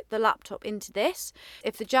plug the laptop into this.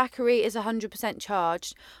 If the Jackery is 100%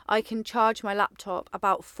 charged, I can charge my laptop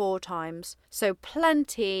about 4 times. So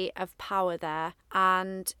plenty of power there,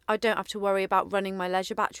 and I don't have to worry about running my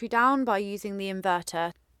leisure battery down by using the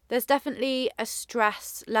inverter. There's definitely a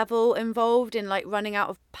stress level involved in like running out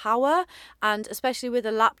of power, and especially with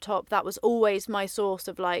a laptop, that was always my source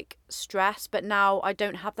of like stress, but now I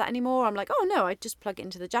don't have that anymore. I'm like, oh no, I just plug it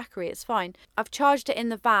into the Jackery, it's fine. I've charged it in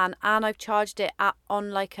the van and I've charged it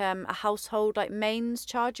on like a household like mains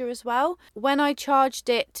charger as well. When I charged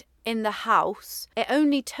it in the house, it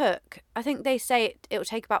only took, I think they say it will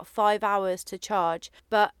take about 5 hours to charge,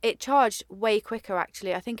 but it charged way quicker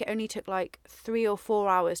actually. I think it only took like 3 or 4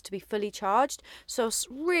 hours to be fully charged, so I was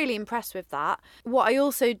really impressed with that. What I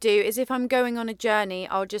also do is if I'm going on a journey,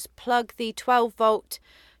 I'll just plug the 12-volt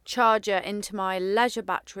charger into my leisure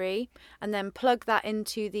battery and then plug that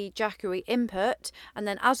into the Jackery input, and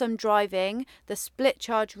then as I'm driving, the split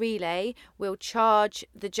charge relay will charge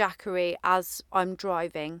the Jackery as I'm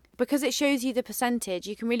driving. Because it shows you the percentage,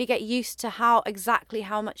 you can really get used to exactly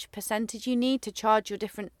how much percentage you need to charge your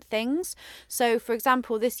different things. So for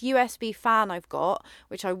example, this USB fan I've got,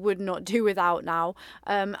 which I would not do without now,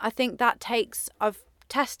 I think that I've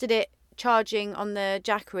tested it charging on the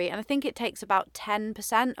Jackery, and I think it takes about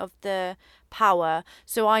 10% of the power,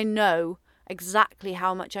 so I know exactly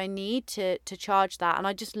how much I need to charge that, and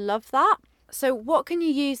I just love that. So what can you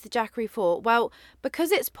use the Jackery for? Well,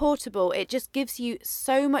 because it's portable, it just gives you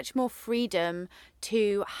so much more freedom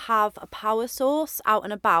to have a power source out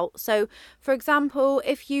and about. So for example,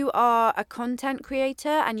 if you are a content creator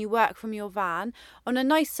and you work from your van, on a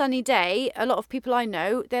nice sunny day, a lot of people I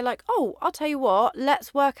know, they're like, oh, I'll tell you what,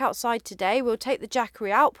 let's work outside today. We'll take the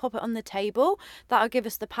Jackery out, pop it on the table. That'll give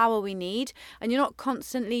us the power we need. And you're not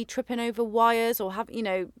constantly tripping over wires or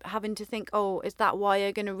having to think, oh, is that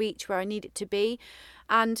wire going to reach where I need it to be?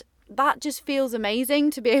 And that just feels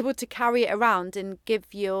amazing to be able to carry it around and give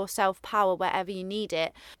yourself power wherever you need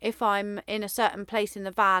it. If I'm in a certain place in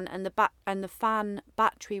the van and the fan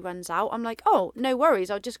battery runs out, I'm like, oh, no worries,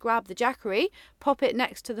 I'll just grab the Jackery, pop it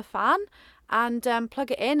next to the fan and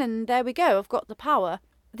plug it in, and there we go, I've got the power.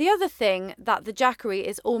 The other thing that the Jackery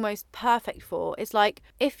is almost perfect for is like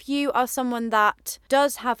if you are someone that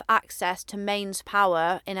does have access to mains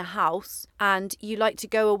power in a house and you like to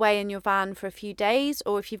go away in your van for a few days,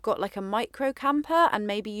 or if you've got like a micro camper and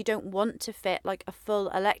maybe you don't want to fit like a full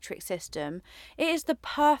electric system, it is the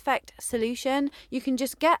perfect solution. You can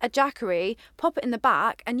just get a Jackery, pop it in the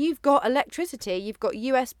back, and you've got electricity. You've got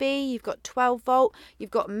USB, you've got 12 volt, you've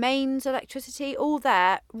got mains electricity, all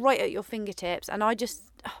there right at your fingertips. And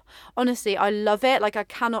honestly, I love it. Like, I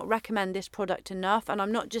cannot recommend this product enough, and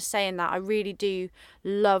I'm not just saying that, I really do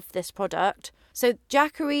love this product. So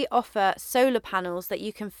Jackery offer solar panels that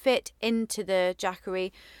you can fit into the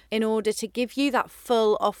Jackery in order to give you that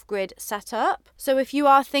full off-grid setup. So if you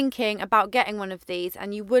are thinking about getting one of these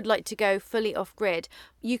and you would like to go fully off-grid,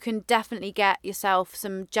 you can definitely get yourself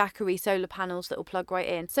some Jackery solar panels that will plug right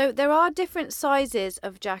in. So there are different sizes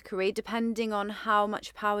of Jackery depending on how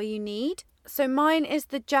much power you need. So mine is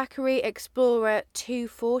the Jackery Explorer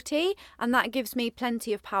 240, and that gives me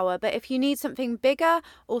plenty of power. But if you need something bigger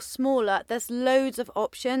or smaller, there's loads of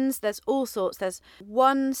options. There's all sorts. There's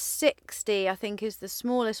 160, I think, is the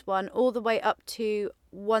smallest one, all the way up to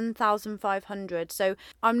 1,500. So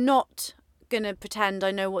I'm not going to pretend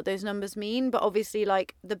I know what those numbers mean, but obviously,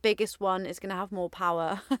 like, the biggest one is going to have more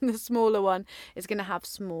power and the smaller one is going to have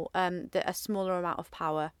a smaller amount of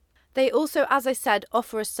power. They also, as I said,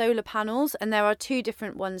 offer solar panels, and there are two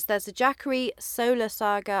different ones. There's the Jackery Solar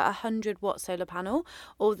Saga 100 watt solar panel,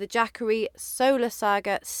 or the Jackery Solar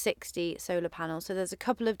Saga 60 solar panel. So there's a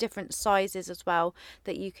couple of different sizes as well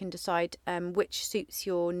that you can decide which suits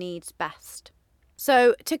your needs best.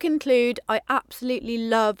 So to conclude, I absolutely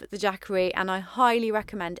love the Jackery, and I highly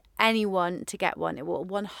recommend anyone to get one. It will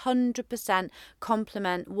 100%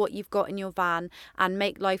 complement what you've got in your van and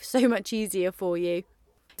make life so much easier for you.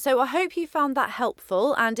 So I hope you found that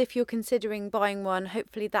helpful, and if you're considering buying one,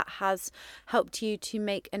 hopefully that has helped you to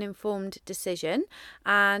make an informed decision.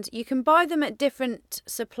 And you can buy them at different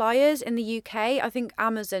suppliers in the UK. I think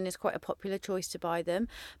Amazon is quite a popular choice to buy them.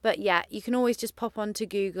 But yeah, you can always just pop onto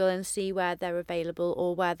Google and see where they're available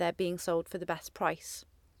or where they're being sold for the best price.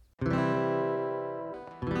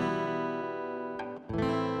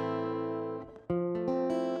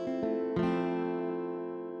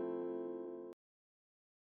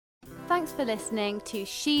 Thanks for listening to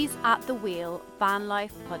She's at the Wheel Van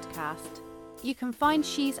Life podcast. You can find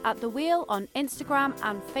She's at the Wheel on Instagram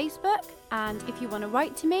and Facebook, and if you want to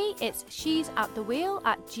write to me, it's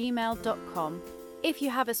she'satthewheel@gmail.com. If you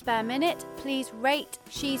have a spare minute, please rate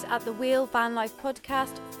She's at the Wheel Van Life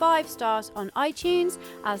podcast 5 stars on iTunes,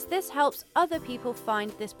 as this helps other people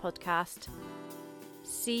find this podcast.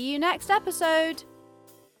 See you next episode.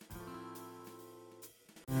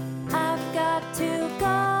 I've got to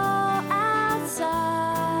go.